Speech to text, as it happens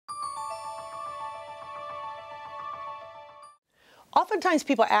Oftentimes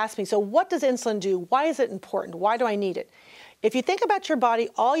people ask me, so what does insulin do? Why is it important? Why do I need it? If you think about your body,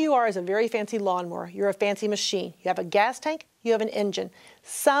 all you are is a very fancy lawnmower. You're a fancy machine. You have a gas tank, you have an engine.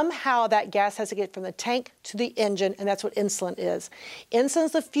 Somehow that gas has to get from the tank to the engine, and that's what insulin is. Insulin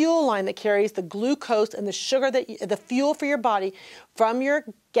is the fuel line that carries the glucose and the sugar, the fuel for your body from your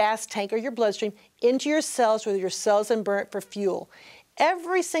gas tank or your bloodstream into your cells, where your cells then burn it for fuel.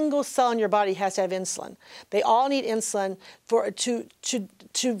 Every single cell in your body has to have insulin. They all need insulin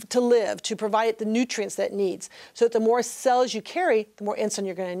to live, to provide it the nutrients that it needs. So that the more cells you carry, the more insulin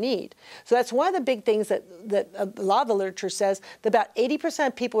you're going to need. So that's one of the big things that a lot of the literature says, that about 80%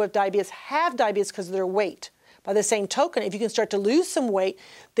 of people with diabetes have diabetes because of their weight. By the same token, if you can start to lose some weight,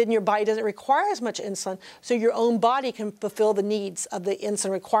 then your body doesn't require as much insulin, so your own body can fulfill the needs of the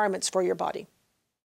insulin requirements for your body.